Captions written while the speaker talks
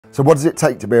So what does it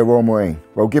take to be a Royal Marine?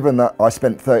 Well, given that I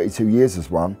spent 32 years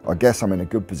as one, I guess I'm in a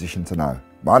good position to know.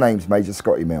 My name's Major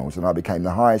Scotty Mills and I became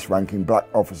the highest ranking black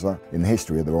officer in the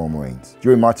history of the Royal Marines.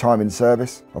 During my time in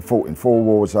service, I fought in 4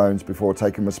 war zones before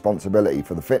taking responsibility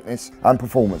for the fitness and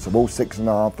performance of all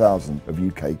 6,500 of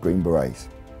UK Green Berets.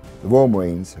 The Royal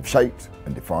Marines have shaped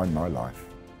and defined my life.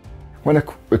 When a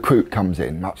recruit comes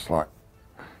in, much like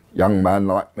a young man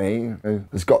like me who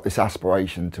has got this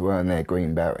aspiration to earn their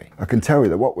Green Beret, I can tell you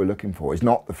that what we're looking for is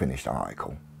not the finished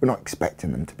article. We're not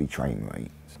expecting them to be trained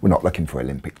Marines. We're not looking for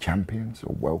Olympic champions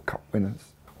or World Cup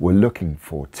winners. We're looking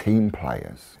for team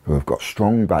players who have got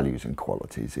strong values and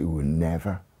qualities who will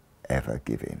never, ever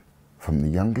give in. From the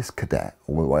youngest cadet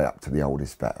all the way up to the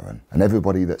oldest veteran, and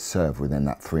everybody that served within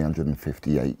that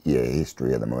 358-year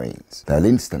history of the Marines, they'll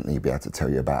instantly be able to tell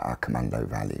you about our Commando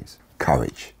values: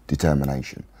 courage,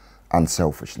 determination,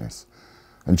 unselfishness,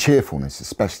 and cheerfulness,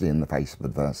 especially in the face of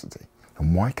adversity.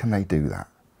 And why can they do that?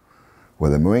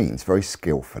 Well, the Marines very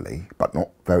skillfully, but not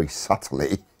very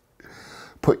subtly,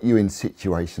 put you in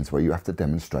situations where you have to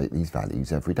demonstrate these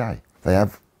values every day. They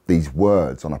have these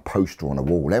words on a poster on a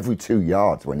wall every 2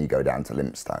 yards when you go down to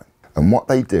Limpstone. And what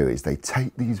they do is they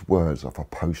take these words off a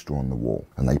poster on the wall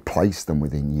and they place them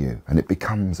within you, and it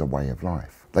becomes a way of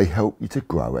life. They help you to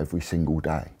grow every single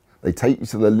day. They take you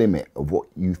to the limit of what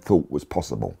you thought was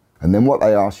possible. And then what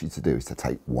they ask you to do is to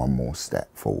take one more step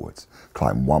forwards,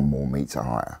 climb 1 more metre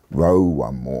higher, row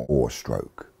 1 more oar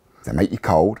stroke. They make you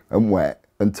cold and wet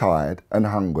and tired and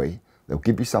hungry. They'll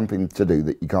give you something to do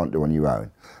that you can't do on your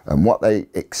own. And what they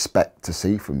expect to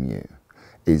see from you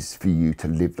is for you to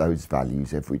live those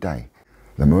values every day.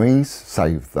 The Marines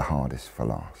save the hardest for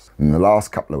last. In the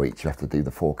last couple of weeks, you have to do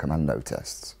the 4 Commando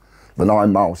tests. The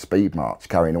 9-mile speed march,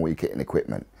 carrying all your kit and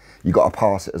equipment. You've got to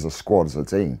pass it as a squad, as a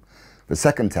team. The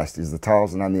second test is the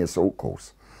Tarzan and the assault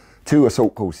course. 2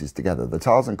 assault courses together. The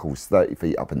Tarzan course 30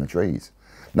 feet up in the trees.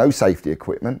 No safety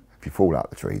equipment. If you fall out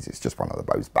the trees, it's just one of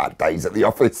those bad days at the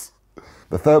office.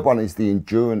 The third one is the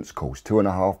endurance course,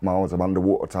 2.5 miles of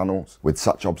underwater tunnels with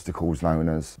such obstacles known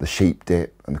as the Sheep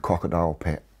Dip and the Crocodile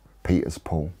Pit, Peter's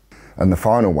Pool. And the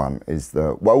final one is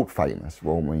the world famous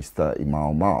Royal Marines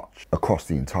 30-mile march across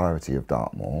the entirety of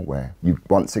Dartmoor, where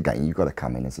once again you've got to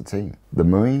come in as a team. The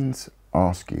Marines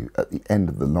ask you at the end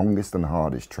of the longest and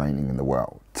hardest training in the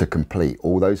world to complete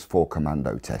all those 4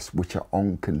 Commando tests, which are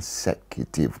on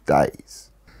consecutive days.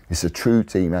 It's a true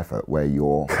team effort where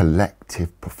your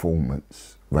collective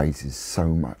performance raises so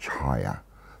much higher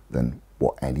than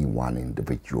what any one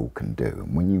individual can do.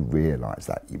 And when you realise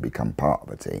that, you become part of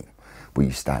a team where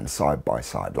you stand side by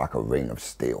side like a ring of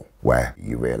steel, where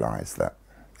you realise that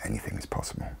anything is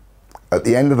possible. At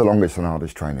the end of the longest and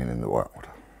hardest training in the world,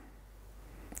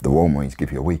 the Royal Marines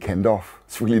give you a weekend off.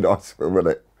 It's really nice, isn't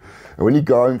it? And when you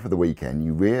go home for the weekend,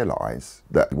 you realise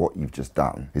that what you've just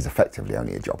done is effectively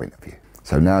only a job interview.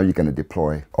 So now you're going to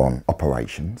deploy on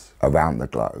operations around the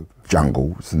globe,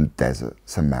 jungles and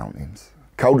deserts and mountains.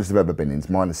 Coldest I've ever been in is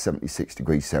 -76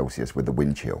 degrees Celsius with the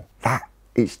wind chill. That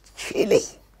is chilly.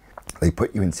 They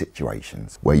put you in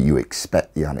situations where you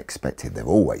expect the unexpected. They're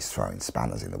always throwing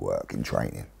spanners in the work in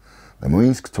training. The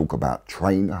Marines talk about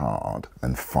train hard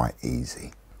and fight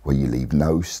easy, where you leave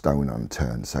no stone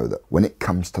unturned so that when it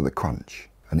comes to the crunch,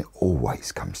 and it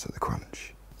always comes to the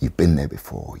crunch, you've been there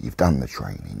before, you've done the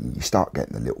training, you start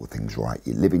getting the little things right,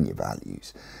 you live in your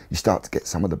values, you start to get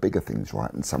some of the bigger things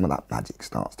right, and some of that magic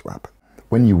starts to happen.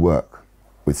 When you work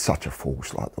with such a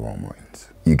force like the Royal Marines,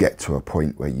 you get to a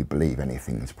point where you believe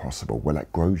anything is possible. Well,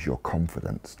 that grows your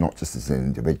confidence, not just as an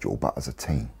individual, but as a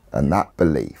team. And that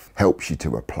belief helps you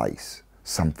to replace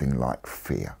something like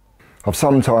fear. I've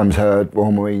sometimes heard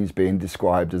Royal Marines being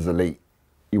described as elite.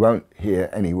 You won't hear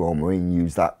any Royal Marine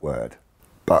use that word,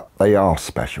 but they are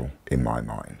special in my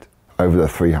mind. Over the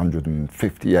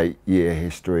 358-year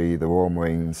history, the Royal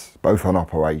Marines, both on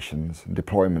operations and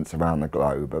deployments around the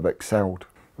globe, have excelled.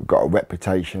 We've got a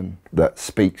reputation that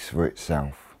speaks for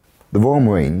itself. The Royal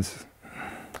Marines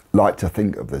like to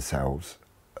think of themselves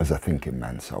as a thinking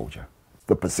man soldier.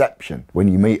 The perception when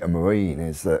you meet a Marine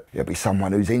is that it'll be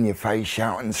someone who's in your face,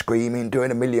 shouting, screaming, doing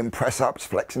 1,000,000 press-ups,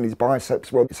 flexing his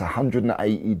biceps. Well, it's a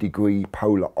 180-degree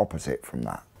polar opposite from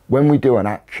that. When we do an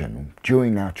action,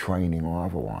 during our training or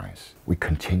otherwise, we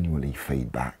continually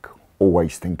feed back,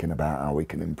 always thinking about how we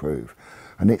can improve.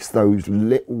 And it's those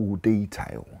little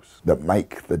details that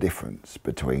make the difference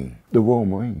between the Royal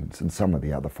Marines and some of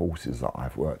the other forces that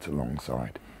I've worked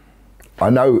alongside. I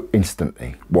know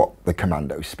instantly what the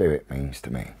Commando spirit means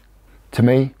to me. To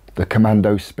me, the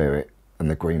Commando spirit and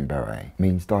the Green Beret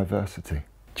means diversity.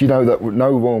 Do you know that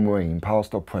no Royal Marine,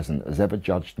 past or present, has ever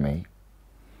judged me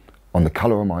on the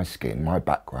colour of my skin, my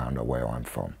background, or where I'm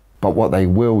from. But what they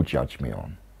will judge me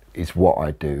on is what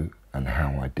I do and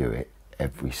how I do it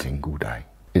every single day.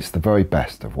 It's the very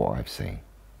best of what I've seen,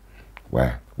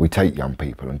 where we take young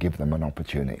people and give them an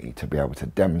opportunity to be able to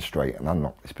demonstrate and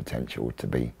unlock this potential to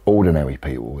be ordinary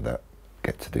people that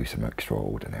get to do some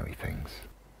extraordinary things.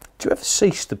 Do you ever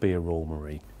cease to be a Royal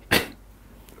Marine?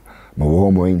 I'm a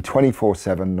Royal Marine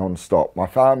 24/7 non-stop. My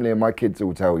family and my kids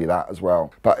will tell you that as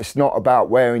well. But it's not about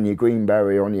wearing your green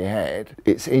beret on your head.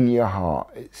 It's in your heart.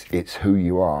 It's who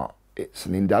you are. It's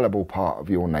an indelible part of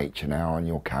your nature now and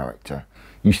your character.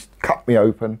 You cut me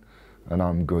open and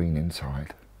I'm green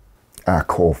inside. Our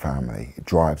core family, it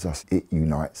drives us, it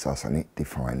unites us, and it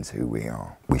defines who we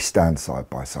are. We stand side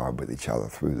by side with each other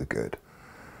through the good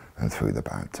and through the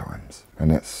bad times.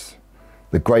 And it's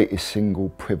the greatest single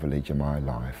privilege of my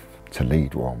life to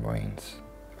lead Royal Marines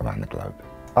around the globe.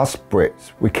 Us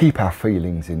Brits, we keep our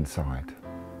feelings inside.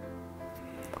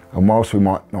 And whilst we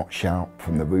might not shout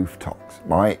from the rooftops,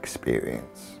 my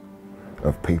experience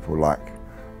of people like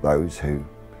those who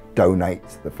donate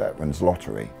to the Veterans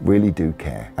Lottery really do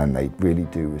care, and they really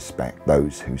do respect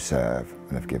those who serve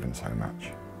and have given so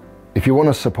much. If you want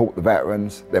to support the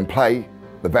veterans, then play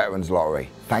the Veterans Lottery.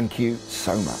 Thank you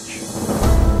so much.